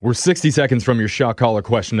We're 60 seconds from your shot caller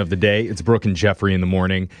question of the day. It's Brooke and Jeffrey in the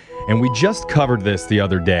morning. And we just covered this the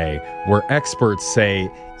other day, where experts say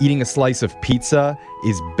eating a slice of pizza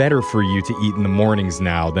is better for you to eat in the mornings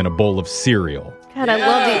now than a bowl of cereal. God,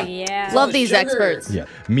 I love these experts. Yeah.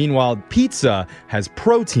 Meanwhile, pizza has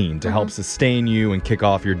protein to help sustain you and kick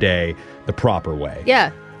off your day the proper way.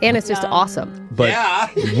 Yeah, and it's just awesome. But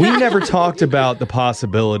we never talked about the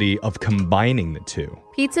possibility of combining the two.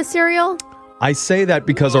 Pizza cereal? I say that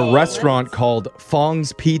because a restaurant called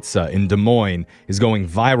Fong's Pizza in Des Moines is going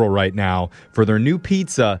viral right now for their new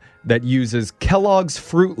pizza that uses Kellogg's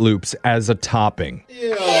Fruit Loops as a topping.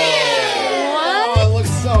 Ew. Oh, it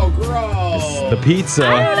looks so gross. The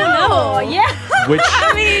pizza, which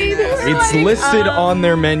it's listed on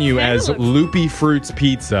their menu as Loopy Fruits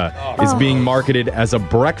Pizza, is being marketed as a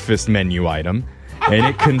breakfast menu item, and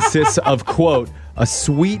it consists of, quote, a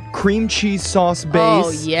sweet cream cheese sauce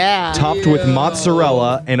base topped with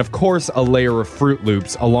mozzarella and, of course, a layer of Fruit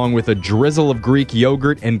Loops along with a drizzle of Greek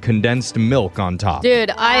yogurt and condensed milk on top.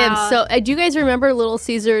 Dude, I am so... do you guys remember Little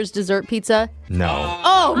Caesars dessert pizza? No.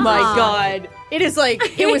 Oh, my God. It is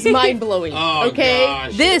like... It was mind-blowing. Okay?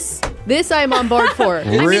 Gosh. This I'm on board for.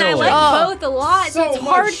 Really? I like both a lot, so it's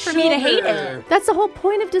hard much for me to hate sugar. it. That's the whole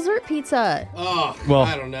point of dessert pizza. Oh, Well,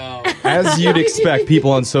 I don't know. As you'd expect,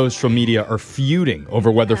 people on social media are feuding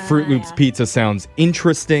over whether Fruit Loops pizza sounds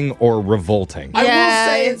interesting or revolting. I Yeah.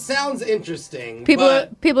 will say it sounds interesting. People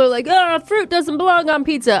but are like, fruit doesn't belong on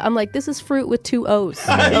pizza. I'm like, this is fruit with 2 O's.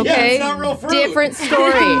 Okay? it's not real fruit. Different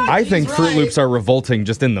story. I think He's Fruit right. Loops are revolting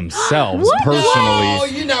just in themselves, Oh,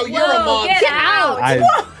 personally. you know, you're a monster. Get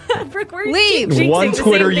out. Brooke, where are you Leave. jinxing One the same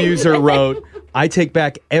Twitter thing user today? wrote, I take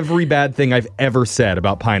back every bad thing I've ever said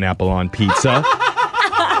about pineapple on pizza.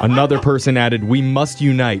 Another person added, we must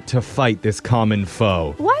unite to fight this common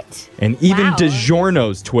foe. What? And even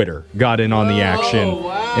DiGiorno's Twitter got in on the action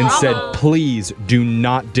and said, please do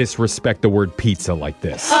not disrespect the word pizza like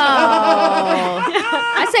this.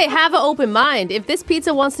 I say have an open mind. If this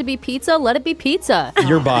pizza wants to be pizza, let it be pizza.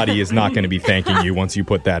 Your body is not going to be thanking you once you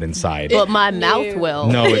put that inside. But my mouth will.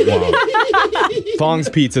 No, it won't. Fong's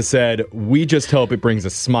Pizza said, we just hope it brings a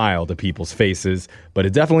smile to people's faces, but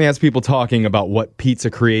it definitely has people talking about what pizza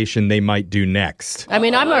creation they might do next. I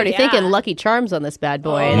mean, I'm already thinking Lucky Charms on this bad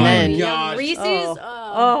boy. and then Gosh. Reese's.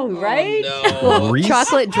 right? No. Reese?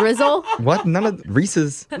 Chocolate drizzle. What? None of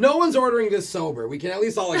Reese's. No one's ordering this sober. We can at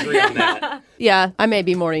least all agree on that. Yeah, I may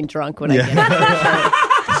be morning drunk when I get it.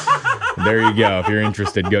 There you go. If you're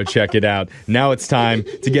interested, go check it out. Now it's time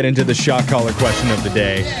to get into the shot caller question of the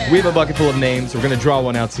day. We have a bucket full of names. We're going to draw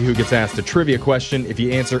one out, see who gets asked a trivia question. If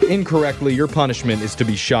you answer incorrectly, your punishment is to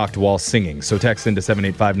be shocked while singing. So text into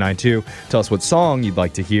 78592. Tell us what song you'd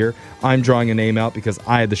like to hear. I'm drawing a name out because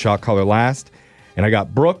I had the shot caller last. And I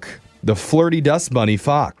got Brooke, the flirty dust bunny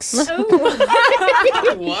fox.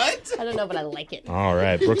 What? I don't know, but I like it. All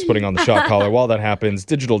right, Brooke's putting on the shot caller. While that happens,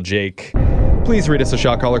 Digital Jake, please read us a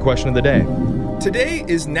shot caller question of the day. Today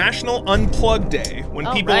is National Unplug Day, when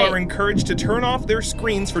people right. are encouraged to turn off their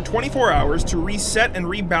screens for 24 hours to reset and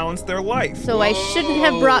rebalance their life. So I shouldn't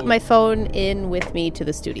have brought my phone in with me to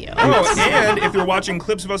the studio. Oh, and if you're watching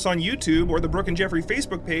clips of us on YouTube or the Brooke and Jeffrey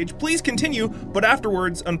Facebook page, please continue, but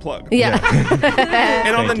afterwards unplug. Yeah.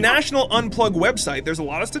 And on the Thank you. National Unplug website, there's a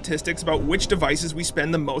lot of statistics about which devices we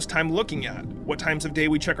spend the most time looking at, what times of day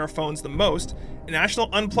we check our phones the most. And National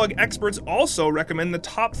Unplug experts also recommend the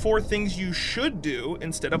top 4 things you should do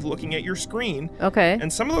instead of looking at your screen. Okay.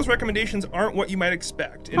 And some of those recommendations aren't what you might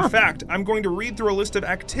expect. In fact, I'm going to read through a list of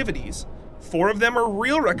activities. 4 of them are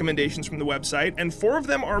real recommendations from the website, and 4 of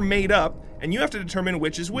them are made up, and you have to determine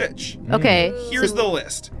which is which. Okay. Here's the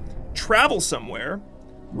list. Travel somewhere,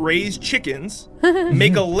 raise chickens,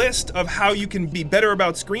 make a list of how you can be better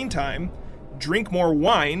about screen time, drink more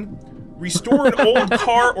wine, restore an old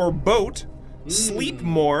car or boat, sleep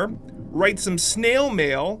more, write some snail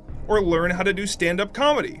mail, or learn how to do stand-up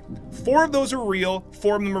comedy. 4 of those are real,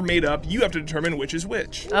 4 of them are made up. You have to determine which is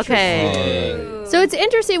which. Okay. So it's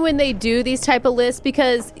interesting when they do these type of lists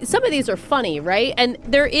because some of these are funny, right? And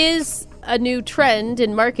there is a new trend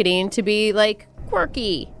in marketing to be like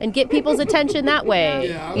quirky and get people's attention that way.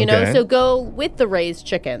 Yeah. You know, Okay. so go with the raised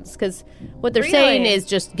chickens because what they're saying is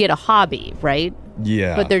just get a hobby, right?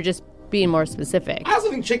 Yeah. But they're just being more specific. I also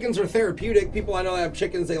think chickens are therapeutic. People I know that have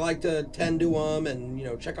chickens, they like to tend to them and, you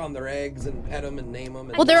know, check on their eggs and pet them and name them.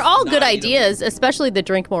 And Well, they're all not good eat 'em. ideas, especially the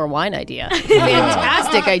drink more wine idea.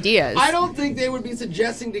 Fantastic ideas. I don't think they would be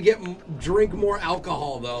suggesting to drink more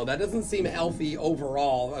alcohol, though. That doesn't seem healthy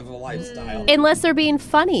overall of a lifestyle. Unless they're being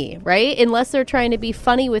funny, right? Unless they're trying to be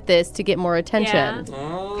funny with this to get more attention. Yeah.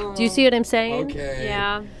 Oh, Do you see what I'm saying? okay.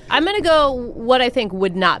 Yeah. I'm going to go what I think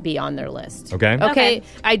would not be on their list. Okay. Okay.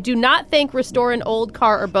 I do not think restore an old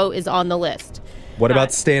car or boat is on the list. What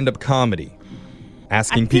about stand-up comedy?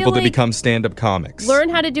 Asking people to like become stand-up comics. Learn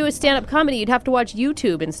how to do a stand-up comedy. You'd have to watch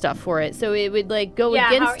YouTube and stuff for it, so it would like go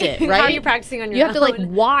against it, right? How are you practicing on your own? You have to like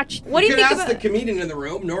watch. What do you could think ask about the comedian in the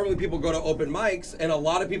room. Normally people go to open mics, and a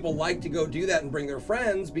lot of people like to go do that and bring their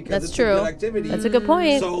friends because That's it's true. a good activity. That's a good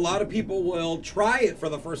point. So a lot of people will try it for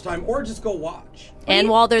the first time or just go watch. And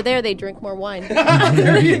while they're there, they drink more wine.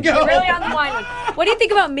 There you go. really on the wine one? What do you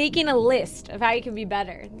think about making a list of how you can be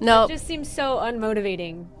better? No. It just seems so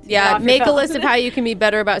unmotivating. to get Yeah, off your make a phone. list of how you can be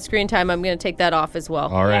better about screen time. I'm going to take that off as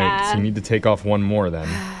well. All right, Yeah. so you need to take off one more then.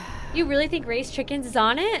 You really think Raised Chickens is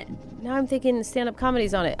on it? Now I'm thinking stand-up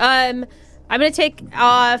comedy's on it. I'm going to take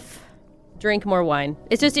off drink more wine.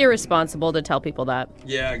 It's just irresponsible to tell people that.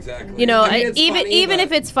 Yeah, exactly. You know, I mean, it's funny, even but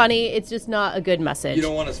if it's funny, it's just not a good message. you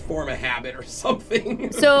don't want to form a habit or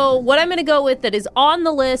something. So what I'm going to go with that is on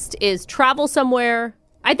the list is travel somewhere.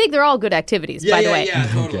 I think they're all good activities, by the way. Yeah,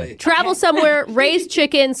 totally. Travel somewhere, raise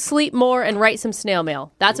chickens, sleep more, and write some snail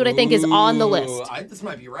mail. That's what I think is on the list. This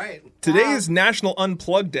might be right. Today is National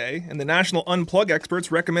Unplug Day, and the National Unplug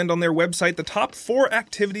experts recommend on their website the top 4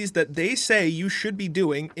 activities that they say you should be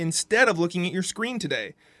doing instead of looking at your screen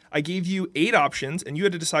today. I gave you 8 options, and you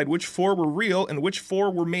had to decide which 4 were real and which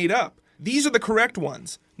 4 were made up. These are the correct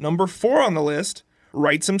ones. Number 4 on the list,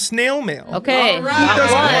 write some snail mail. Okay. All right. Who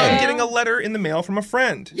doesn't One. love getting a letter in the mail from a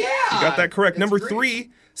friend? Yeah. You got that correct. That's Number great. 3,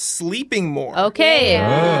 sleeping more. Okay.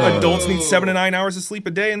 Adults need 7 to 9 hours of sleep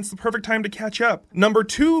a day, and it's the perfect time to catch up. Number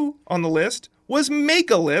 2 on the list was make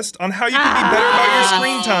a list on how you can be better about your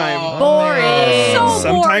screen time. Boring. So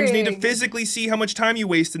Sometimes boring. need to physically see how much time you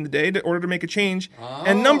waste in the day in order to make a change.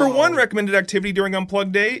 And number 1 recommended activity during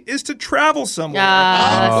Unplugged Day is to travel somewhere.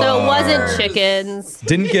 So it wasn't chickens.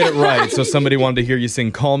 Didn't get it right, so somebody wanted to hear you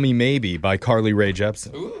sing Call Me Maybe by Carly Rae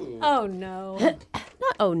Jepsen. Oh no.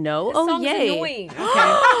 Not oh no. This Oh song's yay. annoying.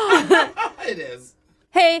 It is.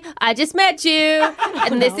 Hey, I just met you,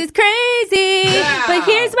 and this is crazy. Yeah. But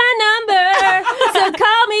here's my number, so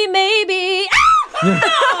call me maybe.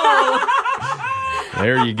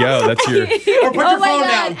 There you go. That's your. Or put your my phone God.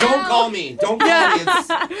 down. Don't call me. Don't call me.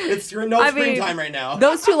 It's your no screen time right now.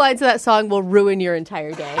 Those 2 lines of that song will ruin your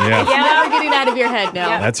entire day. Yeah. It's never getting out of your head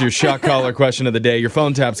now. That's your shot collar question of the day. Your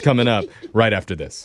phone tap's coming up right after this.